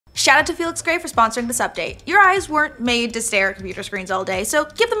Shout out to Felix Gray for sponsoring this update. Your eyes weren't made to stare at computer screens all day, so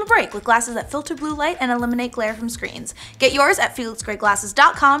give them a break with glasses that filter blue light and eliminate glare from screens. Get yours at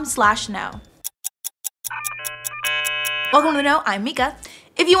felixgrayglasses.com/know. Welcome to The Know, I'm Mica.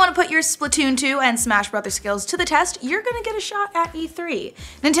 If you want to put your Splatoon 2 and Smash Bros. Skills to the test, you're gonna get a shot at E3.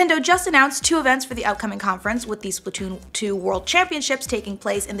 Nintendo just announced 2 events for the upcoming conference, with the Splatoon 2 World Championships taking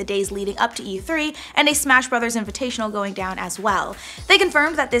place in the days leading up to E3, and a Smash Bros. Invitational going down as well. They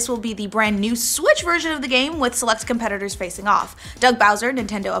confirmed that this will be the brand new Switch version of the game, with select competitors facing off. Doug Bowser,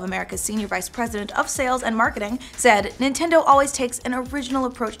 Nintendo of America's Senior Vice President of Sales and Marketing, said, "Nintendo always takes an original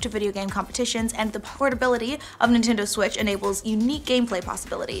approach to video game competitions, and the portability of Nintendo Switch enables unique gameplay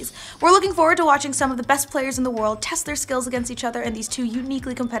possibilities. We're looking forward to watching some of the best players in the world test their skills against each other in these 2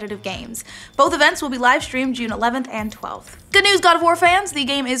 uniquely competitive games. Both events will be live streamed June 11th and 12th. Good news, God of War fans, the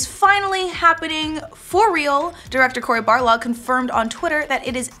game is finally happening for real. Director Cory Barlog confirmed on Twitter that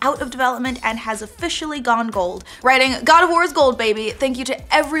it is out of development and has officially gone gold, writing, "God of War is gold, baby. Thank you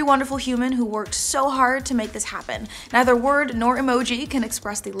to every wonderful human who worked so hard to make this happen. Neither word nor emoji can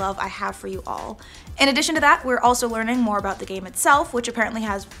express the love I have for you all." In addition to that, we're also learning more about the game itself, which apparently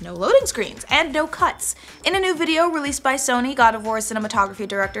has no loading screens and no cuts. In a new video released by Sony, God of War's cinematography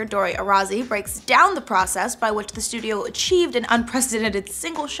director Dori Arazi breaks down the process by which the studio achieved an unprecedented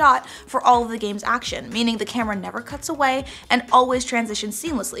single shot for all of the game's action, meaning the camera never cuts away and always transitions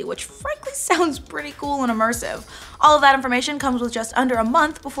seamlessly, which frankly sounds pretty cool and immersive. All of that information comes with just under a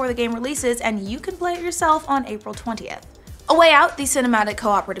month before the game releases, and you can play it yourself on April 20th. A Way Out, the cinematic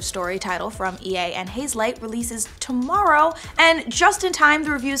cooperative story title from EA and Hazelight, releases tomorrow, and just in time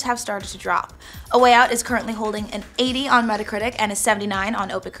the reviews have started to drop. A Way Out is currently holding an 80 on Metacritic and a 79 on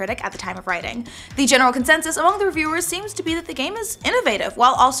OpenCritic at the time of writing. The general consensus among the reviewers seems to be that the game is innovative,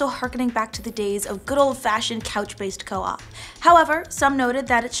 while also harkening back to the days of good old-fashioned couch-based co-op. However, some noted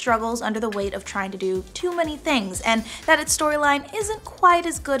that it struggles under the weight of trying to do too many things, and that its storyline isn't quite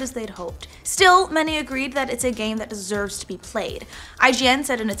as good as they'd hoped. Still, many agreed that it's a game that deserves to be played. IGN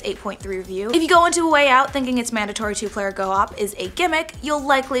said in its 8.3 review, "If you go into A Way Out thinking its mandatory 2-player co-op is a gimmick, you'll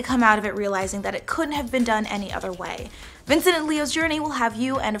likely come out of it realizing that it couldn't have been done any other way. Vincent and Leo's journey will have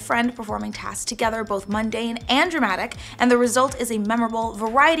you and a friend performing tasks together, both mundane and dramatic, and the result is a memorable,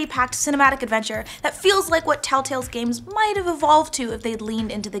 variety-packed cinematic adventure that feels like what Telltale's games might have evolved to if they'd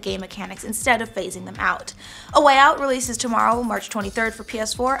leaned into the game mechanics instead of phasing them out." A Way Out releases tomorrow, March 23rd for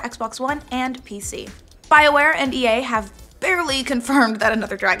PS4, Xbox One, and PC. BioWare and EA have barely confirmed that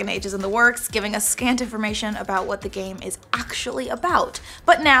another Dragon Age is in the works, giving us scant information about what the game is actually about.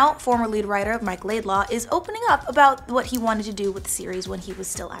 But now, former lead writer Mike Laidlaw is opening up about what he wanted to do with the series when he was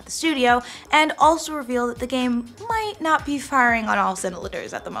still at the studio, and also revealed that the game might not be firing on all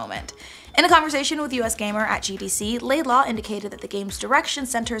cylinders at the moment. In a conversation with US Gamer at GDC, Laidlaw indicated that the game's direction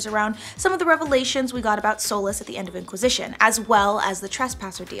centers around some of the revelations we got about Solus at the end of Inquisition, as well as the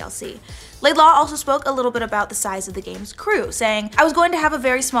Trespasser DLC. Laidlaw also spoke a little bit about the size of the game's crew, saying, "I was going to have a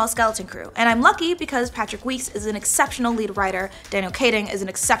very small skeleton crew, and I'm lucky because Patrick Weeks is an exceptional lead writer, Daniel Kdin is an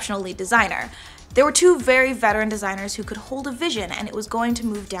exceptional lead designer. There were 2 very veteran designers who could hold a vision, and it was going to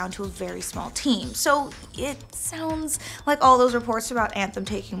move down to a very small team." So it sounds like all those reports about Anthem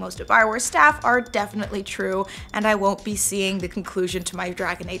taking most of Bioware's staff are definitely true, and I won't be seeing the conclusion to my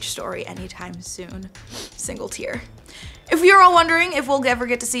Dragon Age story anytime soon. Single tear. If you're all wondering if we'll ever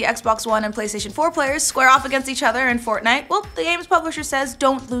get to see Xbox One and PlayStation 4 players square off against each other in Fortnite, well, the game's publisher says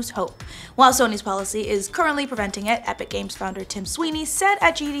don't lose hope. While Sony's policy is currently preventing it, Epic Games founder Tim Sweeney said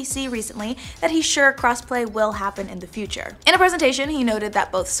at GDC recently that he's sure crossplay will happen in the future. In a presentation, he noted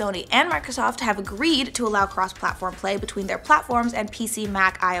that both Sony and Microsoft have agreed to allow cross-platform play between their platforms and PC,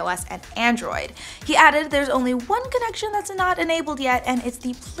 Mac, iOS, and Android. He added there's only one connection that's not enabled yet, and it's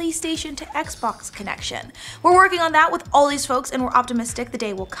the PlayStation to Xbox connection. We're working on that with all these folks, and we're optimistic the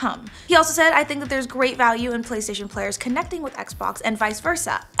day will come. He also said, "I think that there's great value in PlayStation players connecting with Xbox and vice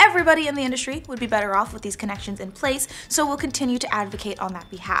versa. Everybody in the industry would be better off with these connections in place, so we'll continue to advocate on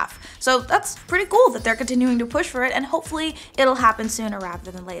that behalf." So that's pretty cool that they're continuing to push for it, and hopefully it'll happen sooner rather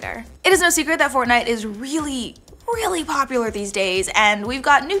than later. It is no secret that Fortnite is really popular these days, and we've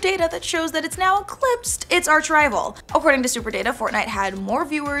got new data that shows that it's now eclipsed its arch rival. According to Superdata, Fortnite had more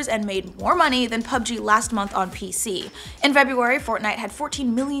viewers and made more money than PUBG last month on PC. In February, Fortnite had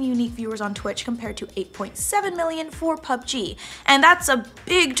 14 million unique viewers on Twitch compared to 8.7 million for PUBG, and that's a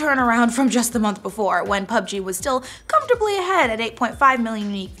big turnaround from just the month before, when PUBG was still comfortably ahead at 8.5 million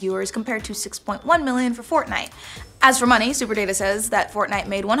unique viewers compared to 6.1 million for Fortnite. As for money, Superdata says that Fortnite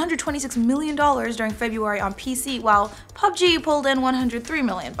made $126 million during February on PC, while PUBG pulled in $103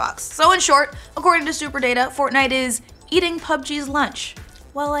 million bucks. So in short, according to Superdata, Fortnite is eating PUBG's lunch.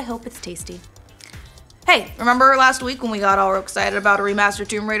 well, I hope it's tasty. Hey, remember last week when we got all excited about a remastered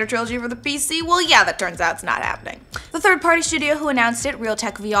Tomb Raider trilogy for the PC? Well, yeah, that turns out it's not happening. The third-party studio who announced it,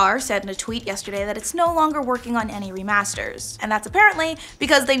 Realtek VR, said in a tweet yesterday that it's no longer working on any remasters. And that's apparently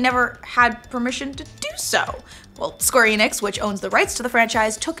because they never had permission to do so. Well, Square Enix, which owns the rights to the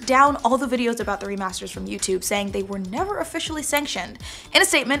franchise, took down all the videos about the remasters from YouTube, saying they were never officially sanctioned. In a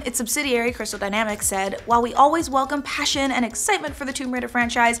statement, its subsidiary, Crystal Dynamics, said, "While we always welcome passion and excitement for the Tomb Raider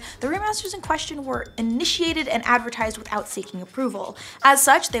franchise, the remasters in question were initiated and advertised without seeking approval. As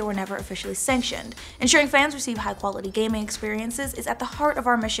such, they were never officially sanctioned. Ensuring fans receive high-quality gaming experiences is at the heart of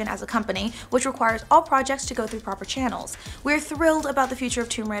our mission as a company, which requires all projects to go through proper channels. We're thrilled about the future of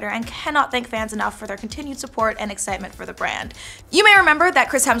Tomb Raider and cannot thank fans enough for their continued support and excitement for the brand." You may remember that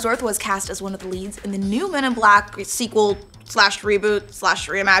Chris Hemsworth was cast as one of the leads in the new Men in Black sequel slash reboot slash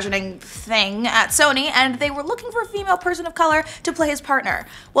reimagining thing at Sony, and they were looking for a female person of color to play his partner.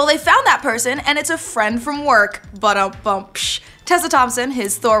 Well, they found that person, and it's a friend from work. But Tessa Thompson,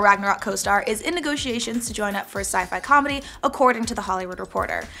 his Thor Ragnarok co-star, is in negotiations to join up for a sci-fi comedy, according to The Hollywood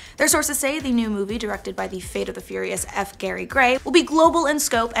Reporter. Their sources say the new movie, directed by the Fate of the Furious F. Gary Gray, will be global in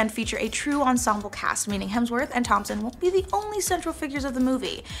scope and feature a true ensemble cast, meaning Hemsworth and Thompson won't be the only central figures of the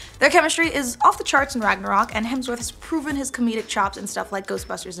movie. Their chemistry is off the charts in Ragnarok, and Hemsworth has proven his comedic chops in stuff like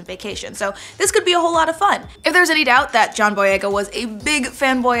Ghostbusters and Vacation, so this could be a whole lot of fun. If there's any doubt that John Boyega was a big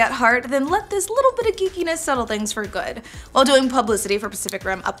fanboy at heart, then let this little bit of geekiness settle things for good. While doing publicity for Pacific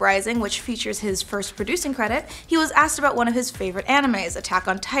Rim Uprising, which features his first producing credit, he was asked about one of his favorite animes, Attack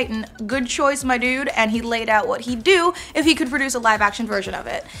on Titan. Good choice, my dude, and he laid out what he'd do if he could produce a live-action version of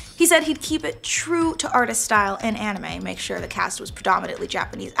it. He said he'd keep it true to artist style in anime, make sure the cast was predominantly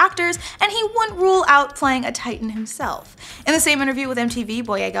Japanese actors, and he wouldn't rule out playing a Titan himself. In the same interview with MTV,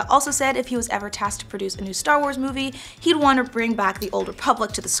 Boyega also said if he was ever tasked to produce a new Star Wars movie, he'd want to bring back the Old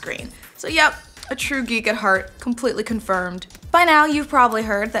Republic to the screen. So yep, a true geek at heart, completely confirmed. By now, you've probably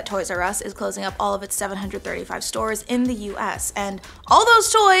heard that Toys R Us is closing up all of its 735 stores in the US, and all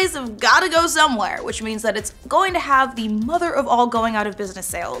those toys have gotta go somewhere, which means that it's going to have the mother of all going out of business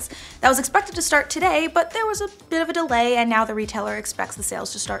sales. That was expected to start today, but there was a bit of a delay, and now the retailer expects the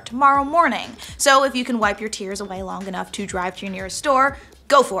sales to start tomorrow morning. So if you can wipe your tears away long enough to drive to your nearest store,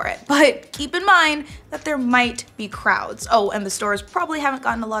 go for it. But keep in mind that there might be crowds. Oh, and the stores probably haven't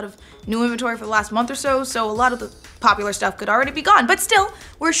gotten a lot of new inventory for the last month or so, so a lot of the popular stuff could already be gone. But still,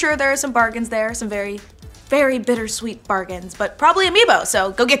 we're sure there are some bargains there, some very, very bittersweet bargains, but probably amiibo,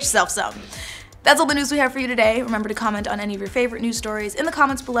 so go get yourself some. That's all the news we have for you today. Remember to comment on any of your favorite news stories in the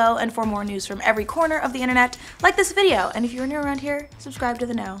comments below, and for more news from every corner of the internet, like this video, and if you're new around here, subscribe to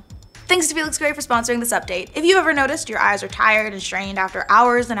The Know. Thanks to Felix Gray for sponsoring this update. If you've ever noticed your eyes are tired and strained after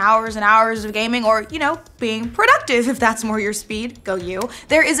hours and hours and hours of gaming, or, you know, being productive if that's more your speed, go you,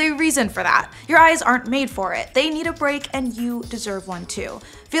 there is a reason for that. Your eyes aren't made for it. They need a break, and you deserve one too.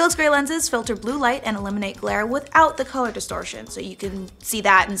 Felix Gray lenses filter blue light and eliminate glare without the color distortion, so you can see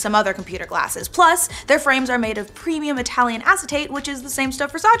that in some other computer glasses. Plus, their frames are made of premium Italian acetate, which is the same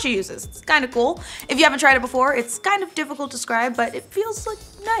stuff Versace uses. It's kind of cool. If you haven't tried it before, it's kind of difficult to describe, but it feels like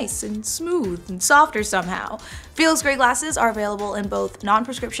nice and smooth and softer somehow. Felix Gray glasses are available in both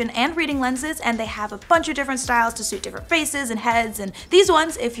non-prescription and reading lenses, and they have a bunch of different styles to suit different faces and heads, and these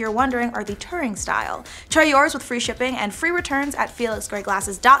ones, if you're wondering, are the Turing style. Try yours with free shipping and free returns at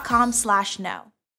felixgrayglasses.com/know.